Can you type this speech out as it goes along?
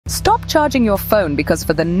Stop charging your phone because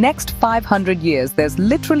for the next 500 years there's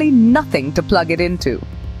literally nothing to plug it into.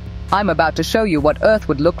 I'm about to show you what Earth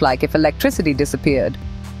would look like if electricity disappeared.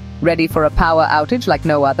 Ready for a power outage like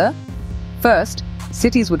no other? First,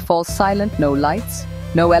 cities would fall silent, no lights,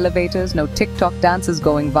 no elevators, no TikTok dances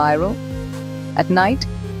going viral. At night,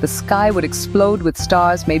 the sky would explode with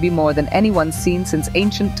stars maybe more than anyone's seen since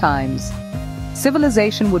ancient times.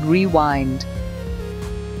 Civilization would rewind.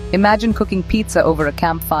 Imagine cooking pizza over a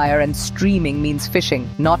campfire, and streaming means fishing,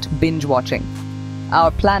 not binge-watching.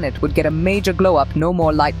 Our planet would get a major glow-up, no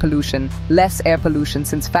more light pollution, less air pollution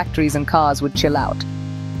since factories and cars would chill out.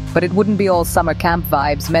 But it wouldn't be all summer camp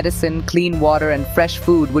vibes. Medicine, clean water, and fresh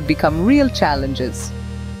food would become real challenges.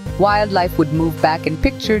 Wildlife would move back in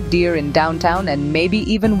picture, deer in downtown, and maybe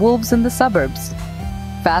even wolves in the suburbs.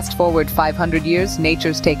 Fast forward 500 years,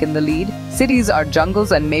 nature's taken the lead. Cities are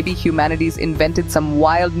jungles, and maybe humanity's invented some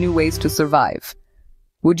wild new ways to survive.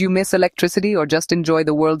 Would you miss electricity or just enjoy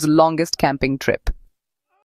the world's longest camping trip?